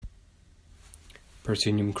Per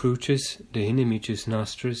crucis de inimicis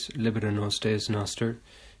nostris libera nos Deus noster,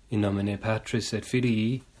 in nomine Patris et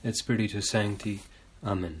Filii et Spiritus Sancti.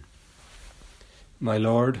 Amen. My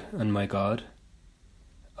Lord and my God,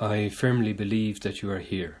 I firmly believe that you are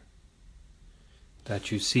here,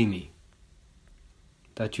 that you see me,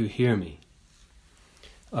 that you hear me.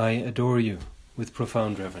 I adore you with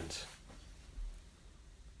profound reverence.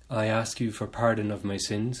 I ask you for pardon of my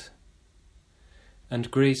sins and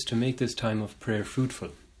grace to make this time of prayer fruitful.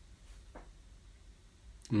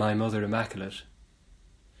 My Mother Immaculate,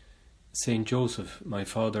 Saint Joseph, my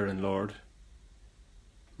Father and Lord,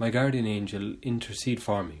 my guardian angel, intercede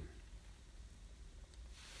for me.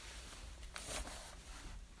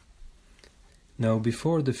 Now,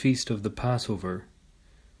 before the feast of the Passover,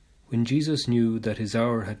 when Jesus knew that his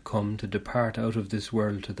hour had come to depart out of this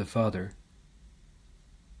world to the Father,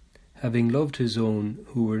 having loved his own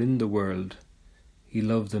who were in the world, he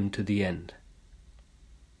loved them to the end.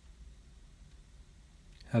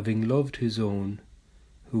 Having loved his own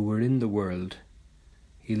who were in the world,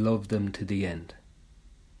 he loved them to the end.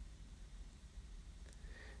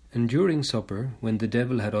 And during supper, when the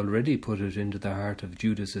devil had already put it into the heart of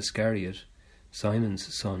Judas Iscariot,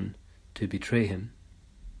 Simon's son, to betray him,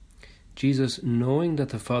 Jesus, knowing that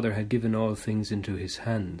the Father had given all things into his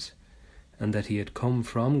hands, and that he had come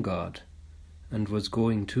from God, and was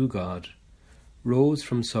going to God, rose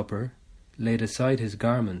from supper, laid aside his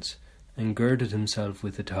garments, and girded himself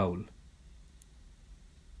with a towel.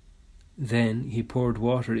 Then he poured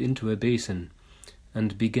water into a basin,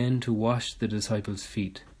 and began to wash the disciples'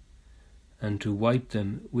 feet, and to wipe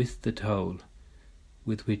them with the towel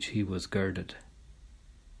with which he was girded.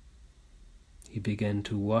 He began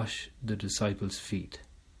to wash the disciples' feet,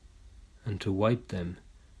 and to wipe them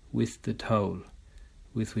with the towel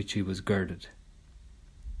with which he was girded.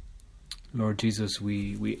 Lord Jesus,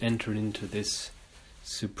 we enter into this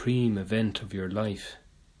supreme event of your life,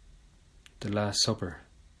 the Last Supper,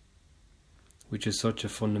 which is such a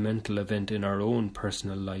fundamental event in our own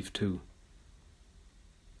personal life too.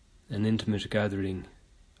 An intimate gathering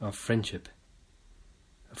of friendship,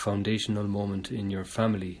 a foundational moment in your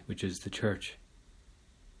family, which is the church,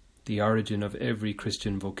 the origin of every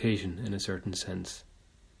Christian vocation in a certain sense.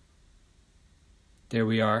 There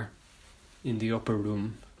we are, in the upper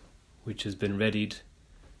room, which has been readied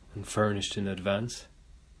and furnished in advance.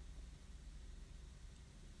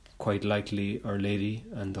 Quite likely Our Lady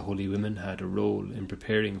and the Holy Women had a role in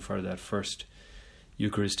preparing for that first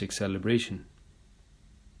Eucharistic celebration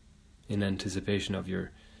in anticipation of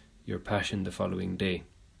your Passion the following day.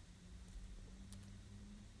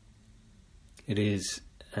 It is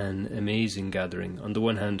an amazing gathering. On the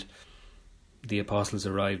one hand, the apostles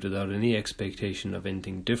arrived without any expectation of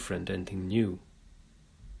anything different, anything new.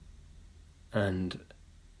 And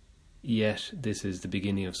yet this is the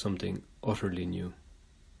beginning of something utterly new.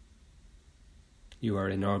 You are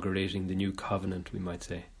inaugurating the new covenant, we might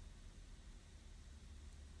say.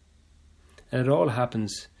 And it all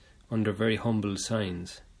happens under very humble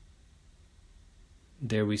signs.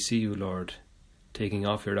 There we see you, Lord, taking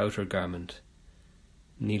off your outer garment,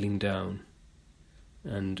 kneeling down,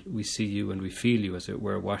 and we see you and we feel you, as it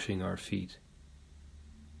were, washing our feet.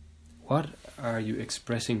 What are you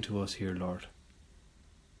expressing to us here, Lord?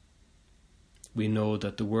 We know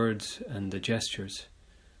that the words and the gestures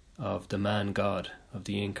of the man God, of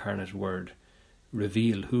the incarnate Word,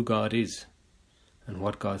 reveal who God is and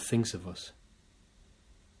what God thinks of us.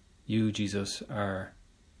 You, Jesus, are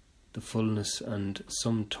the fullness and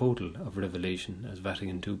sum total of revelation, as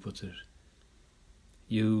Vatican II puts it.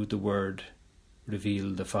 You, the Word, reveal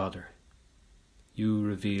the Father. You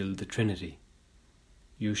reveal the Trinity.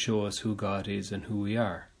 You show us who God is and who we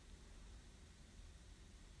are.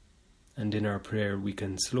 And in our prayer we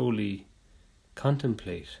can slowly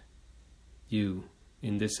contemplate you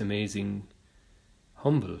in this amazing,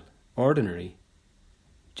 humble, ordinary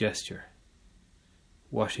gesture,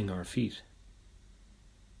 washing our feet.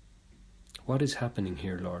 What is happening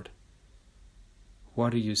here, Lord?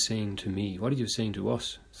 What are you saying to me? What are you saying to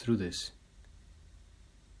us through this?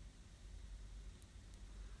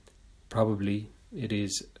 Probably it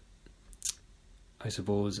is, I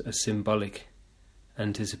suppose, a symbolic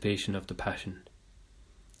anticipation of the Passion.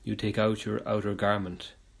 You take out your outer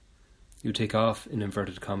garment. You take off, in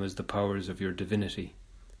inverted commas, the powers of your divinity,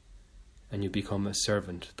 and you become a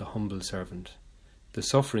servant, the humble servant, the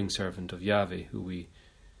suffering servant of Yahweh, who we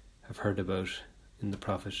have heard about in the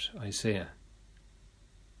prophet Isaiah.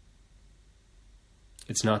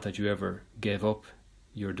 It's not that you ever gave up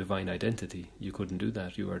your divine identity. You couldn't do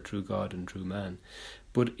that. You are true God and true man.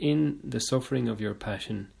 But in the suffering of your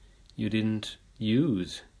passion, you didn't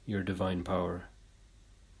use your divine power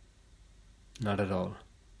Not at all.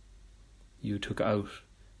 You took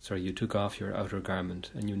off your outer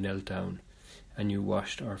garment and you knelt down and you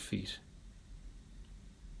washed our feet.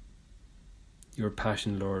 Your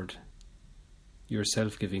passion, Lord, your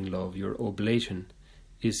self-giving love, your oblation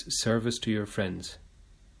is service to your friends.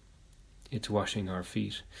 It's washing our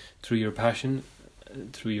feet. Through your passion,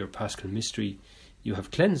 through your paschal mystery, you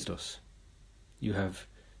have cleansed us. You have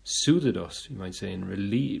soothed us, you might say, and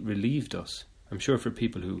relieved us. I'm sure for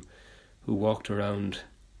people who walked around,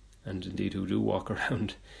 and indeed who do walk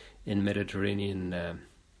around in Mediterranean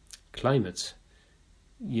climates,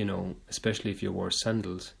 especially if you wore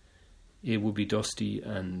sandals, it would be dusty,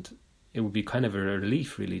 and it would be kind of a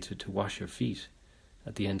relief really to wash your feet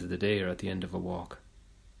at the end of the day or at the end of a walk.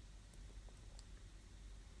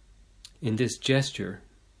 In this gesture,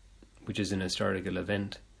 which is an historical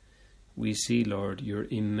event, we see, Lord, your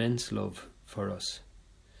immense love for us,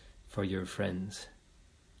 for your friends.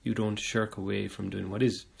 You don't shirk away from doing what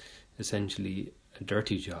is essentially a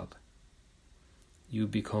dirty job. You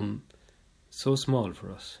become so small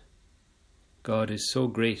for us. God is so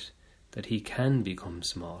great that he can become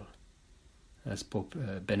small, as Pope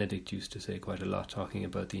Benedict used to say quite a lot, talking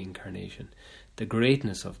about the incarnation. The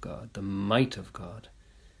greatness of God, the might of God,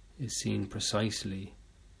 is seen precisely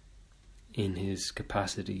in his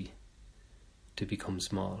capacity to become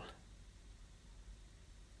small.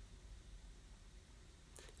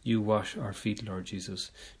 You wash our feet, Lord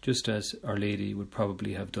Jesus, just as Our Lady would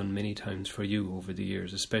probably have done many times for you over the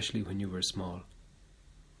years, especially when you were small.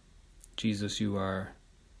 Jesus, you are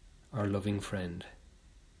our loving friend.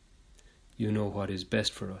 You know what is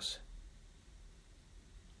best for us.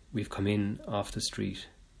 We've come in off the street.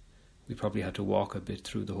 We probably had to walk a bit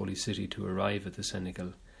through the Holy City to arrive at the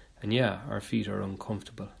cenacle. And yeah, our feet are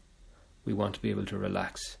uncomfortable. We want to be able to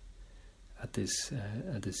relax at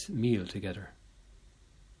this meal together.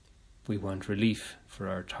 We want relief for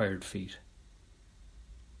our tired feet.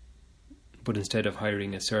 But instead of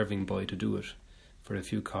hiring a serving boy to do it for a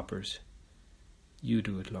few coppers, you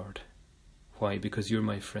do it, Lord. Why? Because you're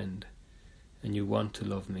my friend and you want to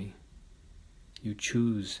love me. You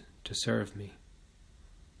choose to serve me.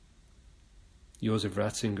 Joseph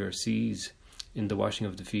Ratzinger sees in the washing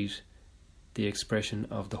of the feet the expression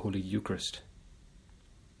of the Holy Eucharist.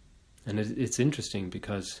 And it's interesting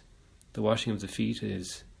because the washing of the feet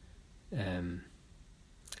is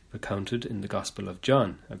recounted in the Gospel of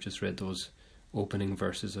John. I've just read those opening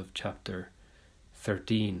verses of chapter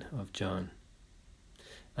 13 of John.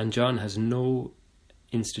 And John has no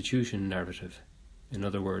institution narrative. In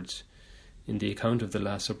other words, in the account of the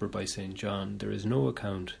Last Supper by St. John, there is no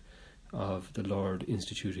account of the Lord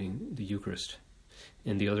instituting the Eucharist.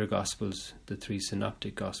 In the other Gospels, the three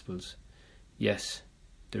synoptic Gospels, yes,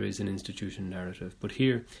 there is an institution narrative. But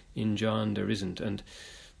here in John there isn't. And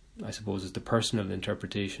I suppose it's the personal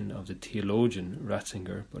interpretation of the theologian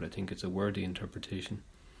Ratzinger, but I think it's a worthy interpretation.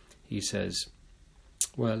 He says,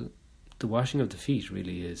 well, the washing of the feet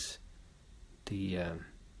really is the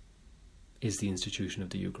institution of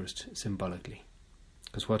the Eucharist symbolically.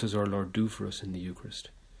 Because what does our Lord do for us in the Eucharist?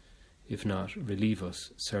 If not relieve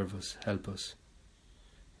us, serve us, help us,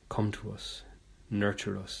 come to us,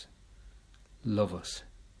 nurture us, love us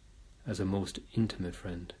as a most intimate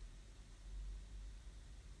friend.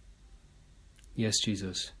 Yes,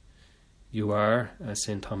 Jesus, you are, as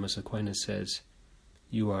St. Thomas Aquinas says,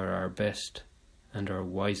 you are our best and our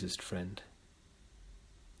wisest friend.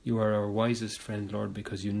 You are our wisest friend, Lord,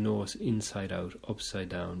 because you know us inside out, upside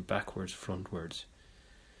down, backwards, frontwards.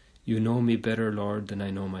 You know me better, Lord, than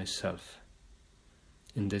I know myself.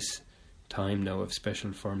 In this time now of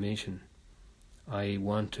special formation, I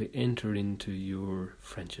want to enter into your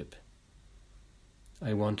friendship.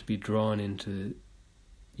 I want to be drawn into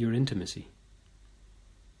your intimacy.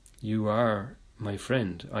 You are my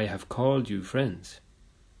friend. I have called you friends.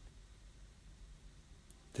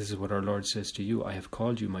 This is what our Lord says to you. I have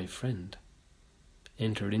called you my friend.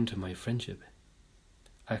 Enter into my friendship.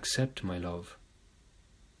 Accept my love.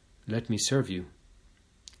 Let me serve you.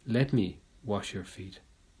 Let me wash your feet.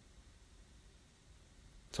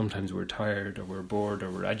 Sometimes we're tired, or we're bored,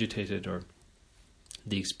 or we're agitated, or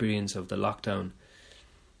the experience of the lockdown,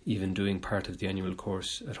 even doing part of the annual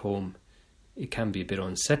course at home, it can be a bit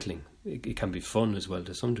unsettling. It can be fun as well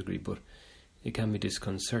to some degree, but it can be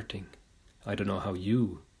disconcerting. I don't know how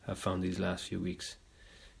you have found these last few weeks.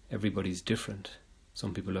 Everybody's different.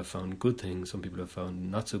 Some people have found good things, some people have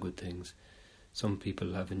found not so good things. Some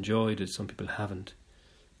people have enjoyed it, some people haven't.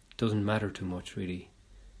 It doesn't matter too much, really.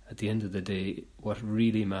 At the end of the day, what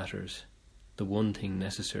really matters, the one thing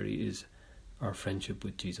necessary, is our friendship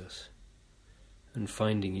with Jesus. And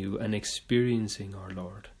finding you and experiencing our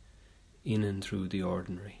Lord in and through the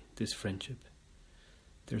ordinary, this friendship.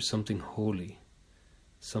 There's something holy,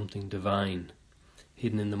 something divine,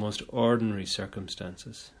 hidden in the most ordinary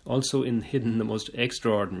circumstances, also hidden in the most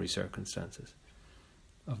extraordinary circumstances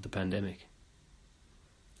of the pandemic.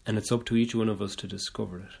 And it's up to each one of us to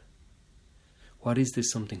discover it. What is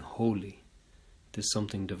this something holy, this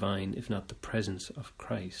something divine, if not the presence of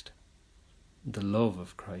Christ, the love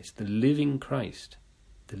of Christ, the living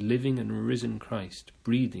and risen Christ,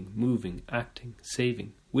 breathing, moving, acting,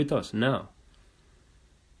 saving, with us now,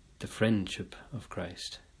 the friendship of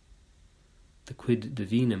Christ, the quid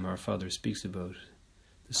divinum our Father speaks about.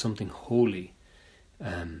 There's something holy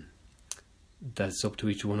that's up to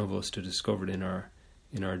each one of us to discover it in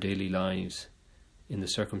our daily lives, in the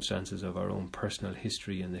circumstances of our own personal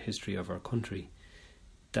history and the history of our country.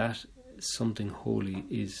 That something holy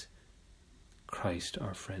is Christ,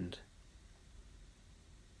 our friend.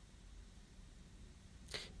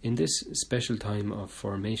 In this special time of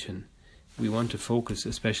formation, we want to focus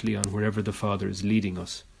especially on wherever the Father is leading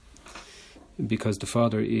us, because the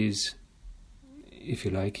Father is, if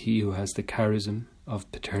you like, he who has the charism of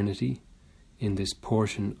paternity in this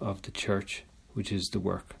portion of the church, which is the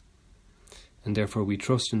work. And therefore we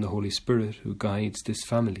trust in the Holy Spirit who guides this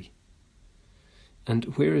family. And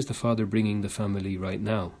where is the Father bringing the family right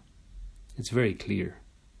now? It's very clear.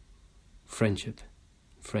 Friendship.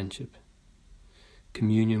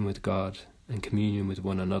 Communion with God and communion with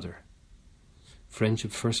one another.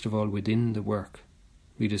 Friendship, first of all, within the work,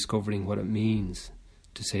 rediscovering what it means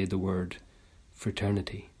to say the word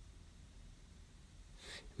fraternity.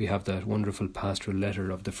 We have that wonderful pastoral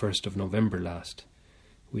letter of the 1st of November last,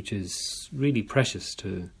 which is really precious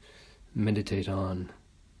to meditate on,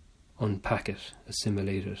 unpack it,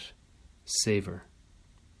 assimilate it, savour.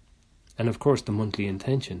 And of course the monthly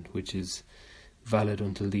intention, which is valid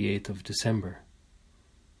until the 8th of December.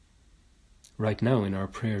 Right now in our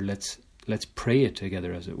prayer, let's pray it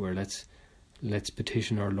together, as it were. Let's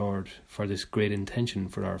petition our Lord for this great intention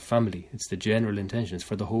for our family. It's the general intention, it's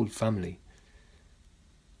for the whole family.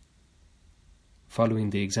 Following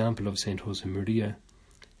the example of St. Josemaria,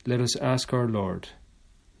 let us ask our Lord,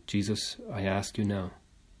 Jesus, I ask you now,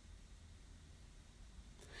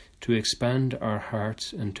 to expand our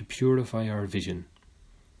hearts and to purify our vision,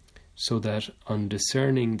 so that on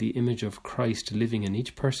discerning the image of Christ living in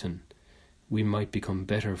each person, we might become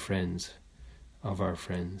better friends of our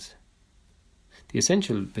friends. The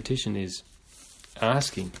essential petition is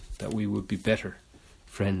asking that we would be better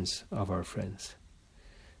friends of our friends.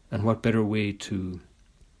 And what better way to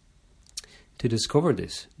discover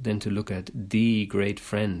this than to look at the great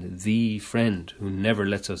friend, the friend who never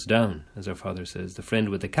lets us down, as our Father says, the friend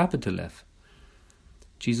with a capital F.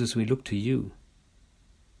 Jesus, we look to you.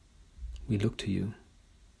 We look to you.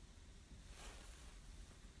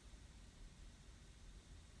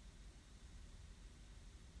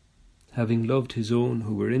 Having loved his own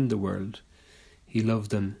who were in the world, he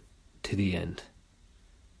loved them to the end.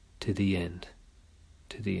 To the end.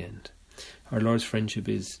 To the end. Our Lord's friendship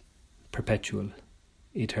is perpetual,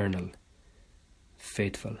 eternal,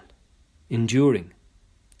 faithful, enduring,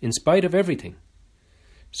 in spite of everything.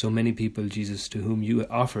 So many people, Jesus, to whom you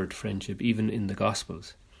offered friendship, even in the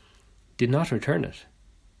Gospels, did not return it.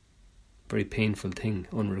 Very painful thing,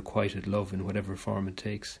 unrequited love in whatever form it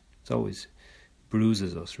takes. It always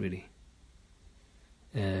bruises us, really.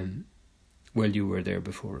 Well, you were there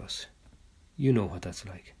before us. You know what that's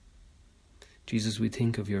like. Jesus, we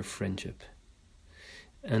think of your friendship.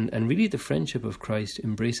 And really the friendship of Christ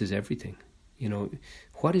embraces everything. You know,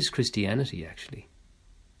 what is Christianity actually?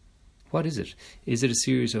 What is it? Is it a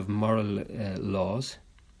series of moral laws?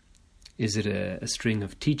 Is it a string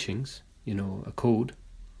of teachings? You know, a code?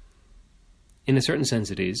 In a certain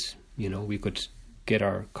sense it is. You know, we could get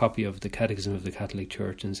our copy of the Catechism of the Catholic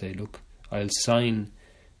Church and say, look, I'll sign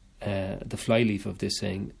the flyleaf of this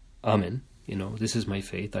saying, Amen. You know, this is my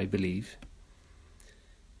faith, I believe.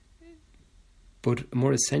 But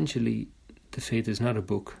more essentially, the faith is not a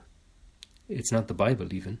book. It's not the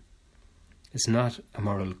Bible even. It's not a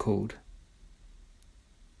moral code.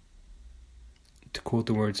 To quote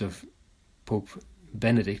the words of Pope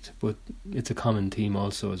Benedict, but it's a common theme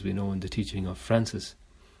also, as we know, in the teaching of Francis.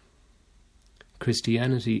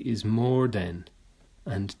 Christianity is more than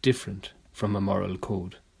and different from a moral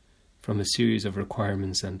code, from a series of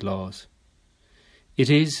requirements and laws. It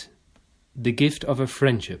is the gift of a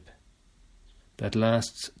friendship that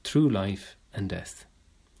lasts through life and death.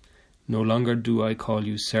 No longer do I call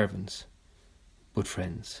you servants, but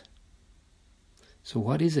friends. So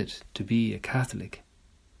what is it to be a Catholic?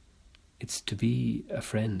 It's to be a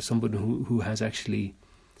friend, someone who has actually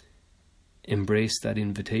embraced that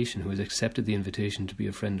invitation, who has accepted the invitation to be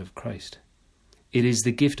a friend of Christ. It is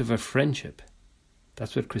the gift of a friendship.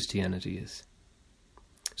 That's what Christianity is.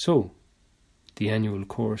 So, the annual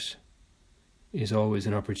course is always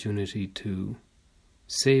an opportunity to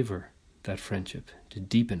savour that friendship, to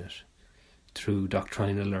deepen it through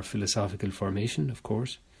doctrinal or philosophical formation, of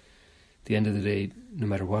course. At the end of the day, no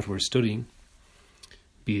matter what we're studying,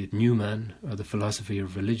 be it Newman or the philosophy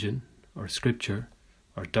of religion or scripture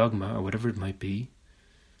or dogma or whatever it might be,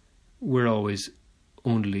 we're always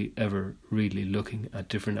only ever really looking at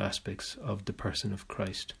different aspects of the person of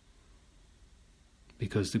Christ.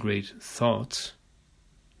 Because the great thoughts,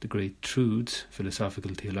 the great truths,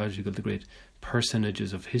 philosophical, theological, the great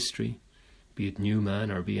personages of history, be it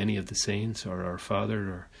Newman or be any of the saints or our Father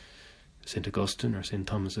or St. Augustine or St.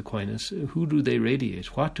 Thomas Aquinas, who do they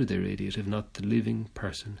radiate? What do they radiate if not the living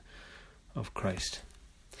person of Christ?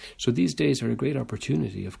 So these days are a great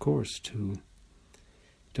opportunity, of course, to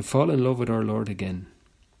fall in love with our Lord again,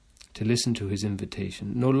 to listen to his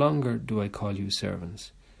invitation. No longer do I call you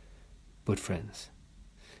servants, but friends.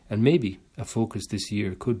 And maybe a focus this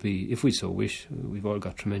year could be, if we so wish, we've all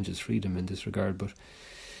got tremendous freedom in this regard, but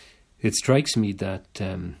it strikes me that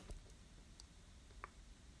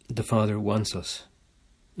the Father wants us,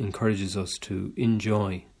 encourages us to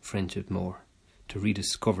enjoy friendship more, to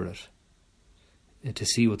rediscover it, and to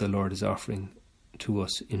see what the Lord is offering to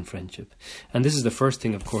us in friendship. And this is the first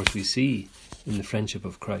thing, of course, we see in the friendship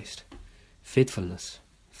of Christ. Faithfulness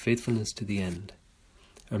to the end.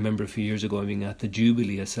 I remember a few years ago being at the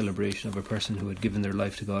Jubilee, a celebration of a person who had given their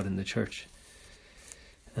life to God in the church.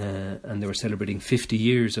 And they were celebrating 50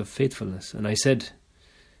 years of faithfulness. And I said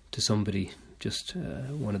to somebody, just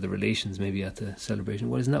one of the relations maybe at the celebration,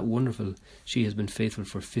 well, isn't that wonderful? She has been faithful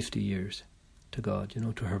for 50 years to God,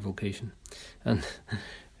 to her vocation. And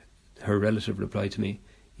her relative replied to me,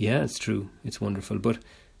 yeah, it's true, it's wonderful, but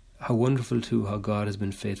how wonderful too how God has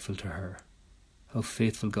been faithful to her. How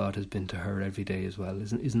faithful God has been to her every day as well.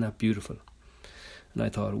 Isn't that beautiful? And I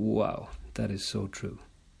thought, wow, that is so true.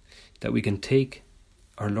 That we can take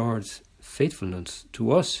our Lord's faithfulness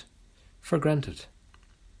to us for granted.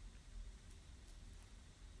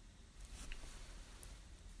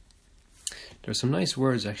 There are some nice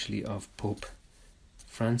words actually of Pope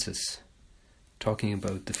Francis talking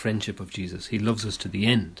about the friendship of Jesus. He loves us to the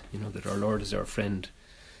end, that our Lord is our friend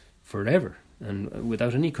forever and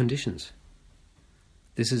without any conditions.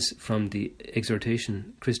 This is from the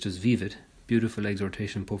exhortation Christus Vivit, beautiful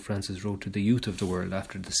exhortation Pope Francis wrote to the youth of the world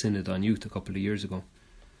after the Synod on Youth a couple of years ago.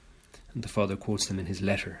 And the Father quotes them in his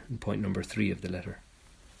letter, in point number 3 of the letter.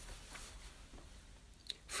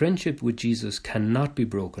 Friendship with Jesus cannot be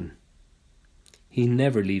broken. He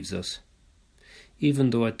never leaves us, even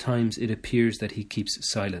though at times it appears that he keeps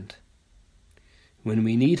silent. When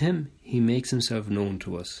we need him, he makes himself known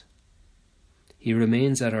to us. He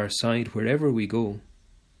remains at our side wherever we go.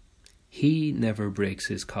 He never breaks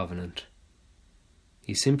his covenant.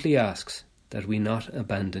 He simply asks that we not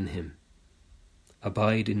abandon him.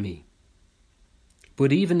 Abide in me.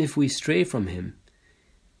 But even if we stray from him,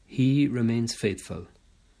 he remains faithful,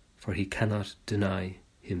 for he cannot deny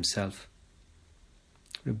himself.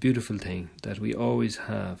 A beautiful thing that we always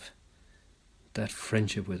have that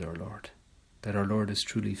friendship with our Lord, that our Lord is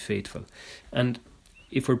truly faithful. And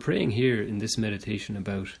if we're praying here in this meditation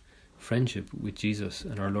about friendship with Jesus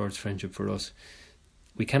and our Lord's friendship for us,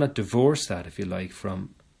 we cannot divorce that, if you like,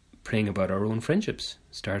 from praying about our own friendships,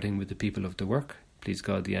 starting with the people of the work. Please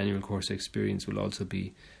God, the annual course experience will also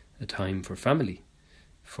be a time for family,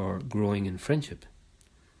 for growing in friendship.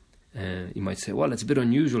 You might say, well, it's a bit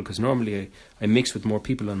unusual because normally I mix with more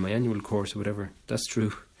people on my annual course or whatever. That's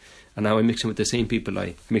true. And now I'm mixing with the same people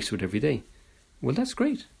I mix with every day. Well, that's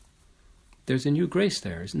great. There's a new grace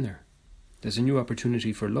there, isn't there? There's a new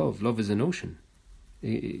opportunity for love. Love is an ocean.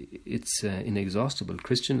 It's inexhaustible.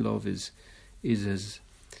 Christian love is as,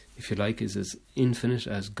 if you like, is as infinite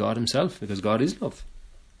as God himself, because God is love.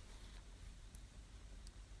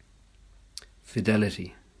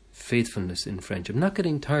 Fidelity, faithfulness in friendship, not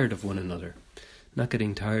getting tired of one another, not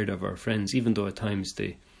getting tired of our friends, even though at times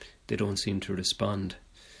they don't seem to respond.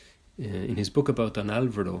 In his book about Don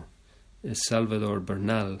Alvaro, Salvador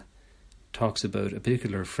Bernal talks about a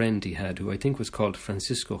particular friend he had who I think was called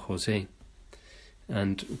Francisco Jose.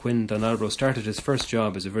 And when Don Alvaro started his first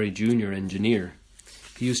job as a very junior engineer,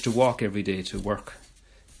 he used to walk every day to work.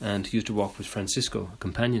 And he used to walk with Francisco, a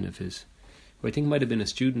companion of his, who I think might have been a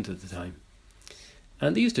student at the time.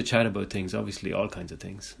 And they used to chat about things, obviously all kinds of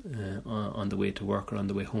things, on the way to work or on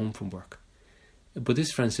the way home from work. But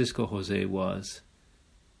this Francisco Jose was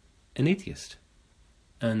an atheist,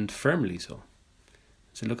 and firmly so.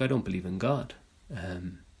 Said, look, I don't believe in God.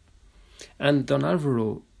 And Don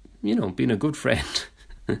Alvaro, being a good friend,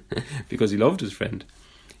 because he loved his friend,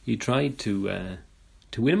 he tried to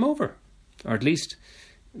win him over, or at least,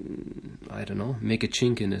 I don't know, make a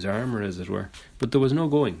chink in his armour, as it were. But there was no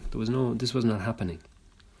going. This was not happening.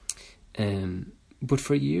 But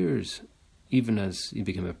for years, even as he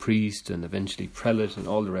became a priest and eventually prelate and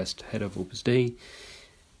all the rest, head of Opus Dei,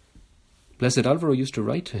 Blessed Alvaro used to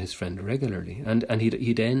write to his friend regularly, and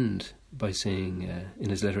he'd end by saying, in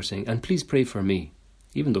his letter saying, and please pray for me,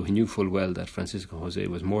 even though he knew full well that Francisco Jose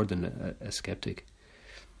was more than a skeptic.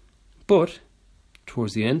 But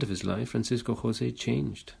towards the end of his life, Francisco Jose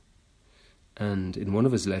changed. And in one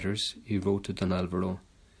of his letters, he wrote to Don Alvaro,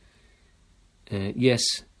 yes,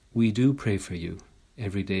 we do pray for you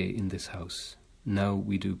every day in this house. Now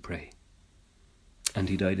we do pray. And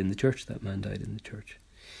he died in the church. That man died in the church.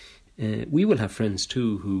 We will have friends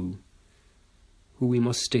too who we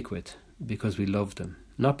must stick with because we love them.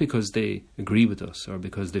 Not because they agree with us or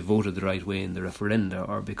because they voted the right way in the referenda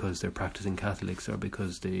or because they're practicing Catholics or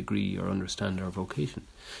because they agree or understand our vocation.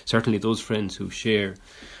 Certainly those friends who share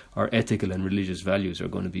our ethical and religious values are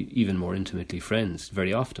going to be even more intimately friends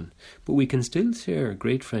very often. But we can still share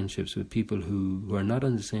great friendships with people who are not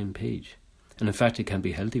on the same page. And in fact, it can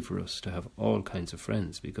be healthy for us to have all kinds of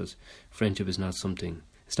friends because friendship is not something,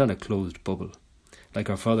 it's not a closed bubble.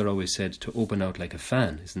 Like our father always said, to open out like a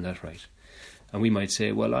fan, isn't that right? And we might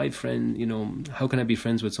say, well, how can I be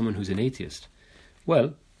friends with someone who's an atheist?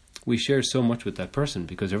 Well, we share so much with that person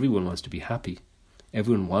because everyone wants to be happy.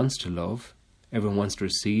 Everyone wants to love. Everyone wants to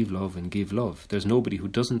receive love and give love. There's nobody who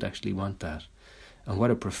doesn't actually want that. And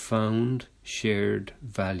what a profound shared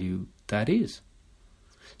value that is.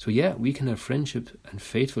 So yeah, we can have friendship and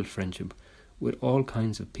faithful friendship with all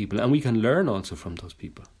kinds of people. And we can learn also from those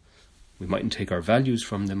people. We mightn't take our values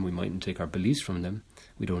from them. We mightn't take our beliefs from them.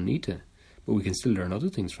 We don't need to. But we can still learn other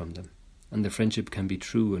things from them. And the friendship can be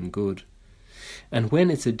true and good. And when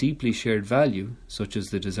it's a deeply shared value, such as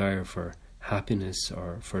the desire for happiness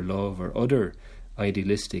or for love or other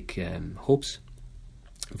idealistic hopes,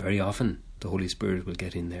 very often the Holy Spirit will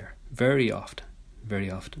get in there. Very often. Very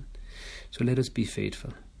often. So let us be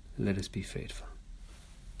faithful. Let us be faithful.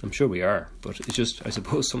 I'm sure we are, but it's just, I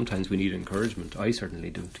suppose sometimes we need encouragement. I certainly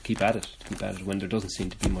do, to keep at it when there doesn't seem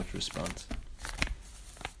to be much response.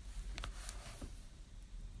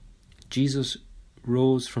 Jesus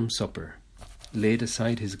rose from supper, laid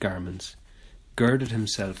aside his garments, girded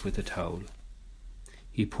himself with a towel.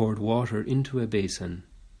 He poured water into a basin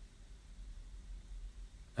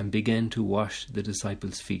and began to wash the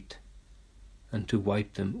disciples' feet and to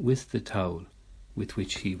wipe them with the towel with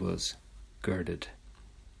which he was girded.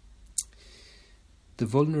 The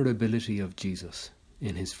vulnerability of Jesus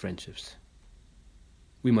in his friendships.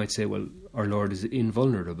 We might say, well, our Lord is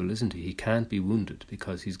invulnerable, isn't he? He can't be wounded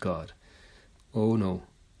because he's God. Oh no,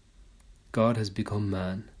 God has become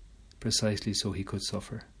man precisely so he could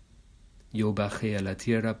suffer. Yo bajé a la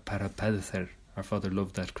tierra para padecer. Our Father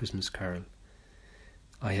loved that Christmas carol.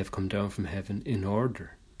 I have come down from heaven in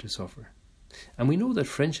order to suffer. And we know that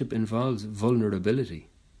friendship involves vulnerability.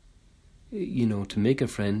 To make a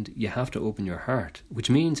friend, you have to open your heart, which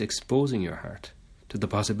means exposing your heart to the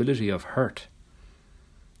possibility of hurt.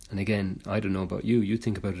 And again, I don't know about you, you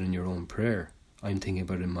think about it in your own prayer. I'm thinking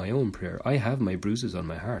about it in my own prayer. I have my bruises on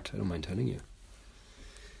my heart, I don't mind telling you.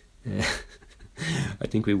 I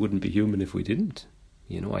think we wouldn't be human if we didn't.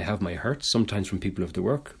 I have my hurts, sometimes from people of the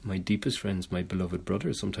work, my deepest friends, my beloved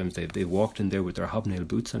brothers. Sometimes they walked in there with their hobnail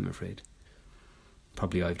boots, I'm afraid.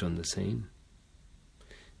 Probably I've done the same.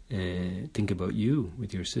 Think about you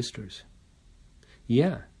with your sisters.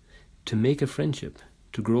 Yeah, to make a friendship,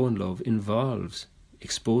 to grow in love, involves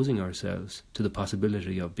exposing ourselves to the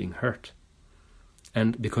possibility of being hurt.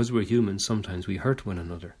 And because we're human, sometimes we hurt one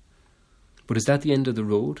another. But is that the end of the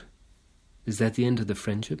road? Is that the end of the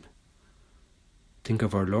friendship? Think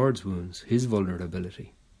of our Lord's wounds, his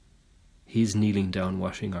vulnerability. He's kneeling down,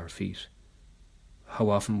 washing our feet. How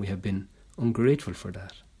often we have been ungrateful for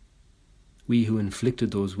that. We who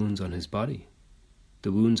inflicted those wounds on his body.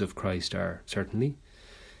 The wounds of Christ are certainly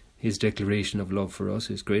his declaration of love for us,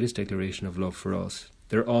 his greatest declaration of love for us.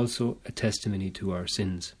 They're also a testimony to our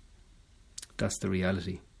sins. That's the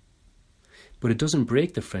reality. But it doesn't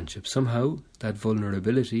break the friendship. Somehow that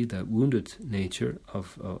vulnerability, that wounded nature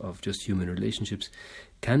of just human relationships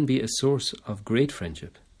can be a source of great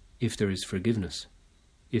friendship if there is forgiveness,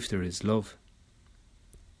 if there is love.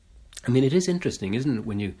 I mean, it is interesting, isn't it,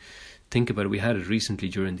 when you think about it? We had it recently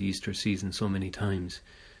during the Easter season so many times.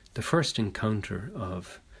 The first encounter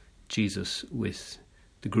of Jesus with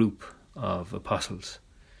the group of apostles,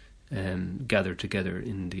 gathered together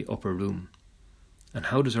in the upper room. And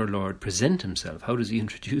how does our Lord present himself? How does he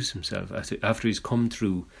introduce himself after he's come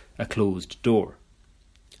through a closed door,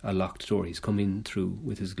 a locked door? He's come in through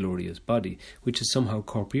with his glorious body, which is somehow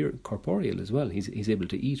corporeal as well. He's able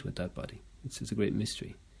to eat with that body. It's a great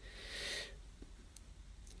mystery.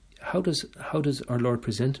 How does our Lord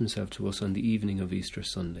present himself to us on the evening of Easter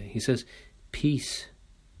Sunday? He says, "Peace,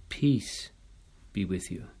 peace be with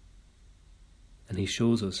you." And he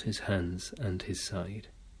shows us his hands and his side.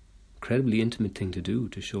 Incredibly intimate thing to do,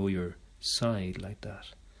 to show your side like that.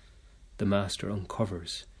 The Master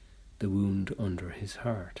uncovers the wound under his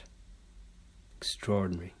heart.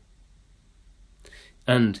 Extraordinary.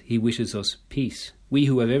 And he wishes us peace. We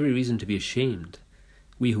who have every reason to be ashamed,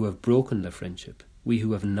 we who have broken the friendship, we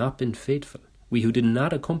who have not been faithful, we who did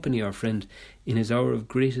not accompany our friend in his hour of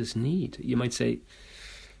greatest need. You might say,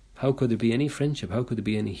 how could there be any friendship? How could there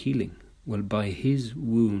be any healing? Well, by his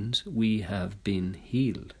wounds we have been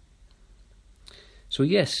healed. So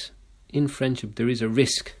yes, in friendship there is a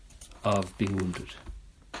risk of being wounded,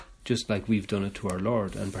 just like we've done it to our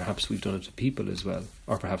Lord, and perhaps we've done it to people as well,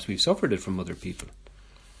 or perhaps we've suffered it from other people.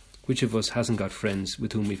 Which of us hasn't got friends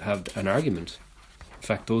with whom we've had an argument? In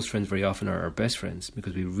fact, those friends very often are our best friends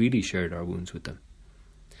because we really shared our wounds with them.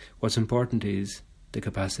 What's important is the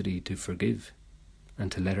capacity to forgive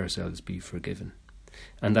and to let ourselves be forgiven.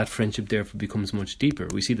 And that friendship therefore becomes much deeper.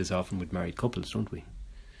 We see this often with married couples, don't we?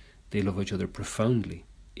 They love each other profoundly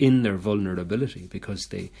in their vulnerability because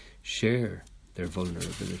they share their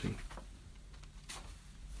vulnerability.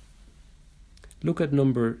 Look at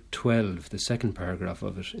number 12, the second paragraph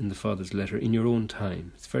of it in the Father's letter, in your own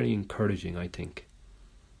time. It's very encouraging, I think.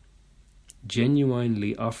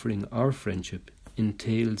 Genuinely offering our friendship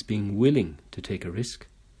entails being willing to take a risk,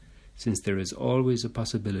 since there is always a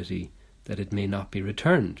possibility that it may not be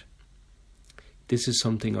returned. This is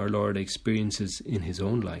something our Lord experiences in his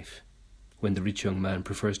own life, when the rich young man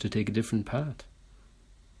prefers to take a different path,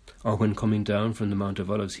 or when coming down from the Mount of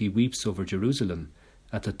Olives he weeps over Jerusalem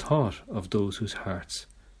at the thought of those whose hearts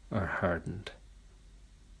are hardened.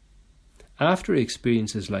 After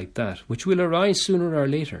experiences like that, which will arise sooner or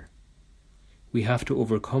later, we have to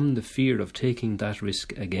overcome the fear of taking that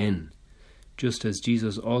risk again, just as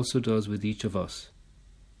Jesus also does with each of us.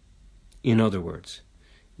 In other words,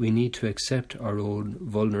 we need to accept our own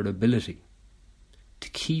vulnerability, to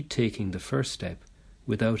keep taking the first step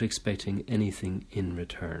without expecting anything in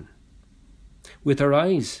return. With our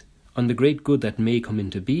eyes on the great good that may come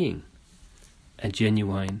into being, a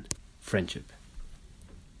genuine friendship.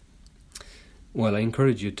 Well, I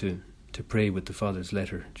encourage you to pray with the Father's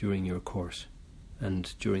letter during your course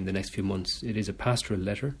and during the next few months. It is a pastoral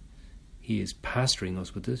letter. He is pastoring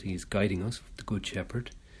us with it. He is guiding us, the Good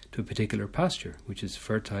Shepherd, to a particular pasture, which is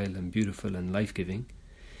fertile and beautiful and life-giving.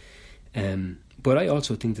 But I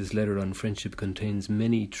also think this letter on friendship contains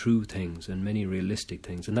many true things and many realistic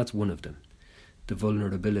things, and that's one of them, the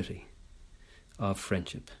vulnerability of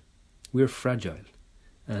friendship. We're fragile,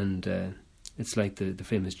 and it's like the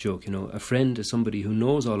famous joke, a friend is somebody who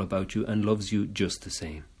knows all about you and loves you just the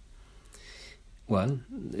same. Well,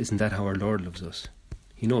 isn't that how our Lord loves us?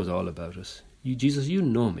 He knows all about us. Jesus, you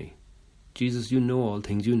know me. Jesus, you know all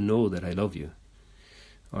things. You know that I love you.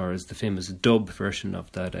 Or as the famous dub version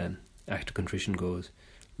of that Act of Contrition goes,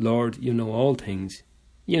 Lord, you know all things.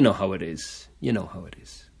 You know how it is. You know how it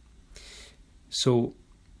is. So,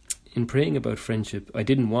 in praying about friendship, I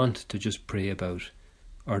didn't want to just pray about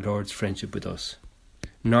our Lord's friendship with us,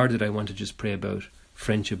 nor did I want to just pray about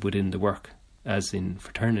friendship within the work, as in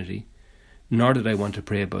fraternity, nor did I want to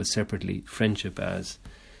pray about separately friendship as,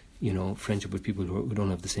 friendship with people who don't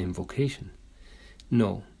have the same vocation.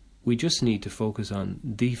 No, we just need to focus on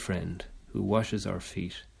the friend who washes our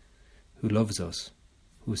feet, who loves us,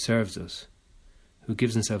 who serves us, who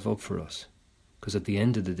gives himself up for us. Because at the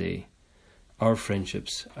end of the day, our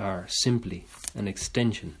friendships are simply an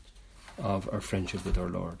extension of our friendship with our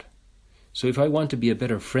Lord. So if I want to be a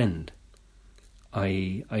better friend,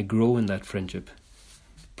 I grow in that friendship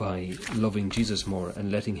by loving Jesus more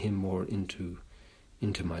and letting him more into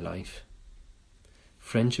my life.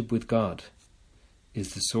 Friendship with God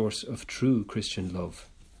is the source of true Christian love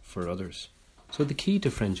for others. So the key to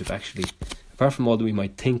friendship, actually, apart from all that we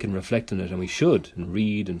might think and reflect on it, and we should, and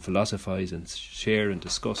read and philosophize and share and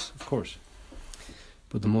discuss, of course,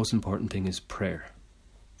 but the most important thing is prayer.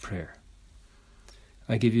 Prayer.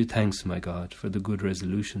 I give you thanks, my God, for the good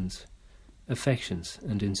resolutions, affections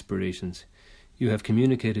and inspirations you have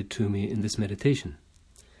communicated to me in this meditation.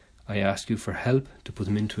 I ask you for help to put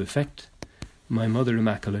them into effect. My Mother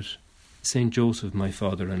Immaculate, Saint Joseph, my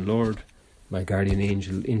Father and Lord, my guardian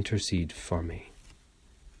angel, intercede for me.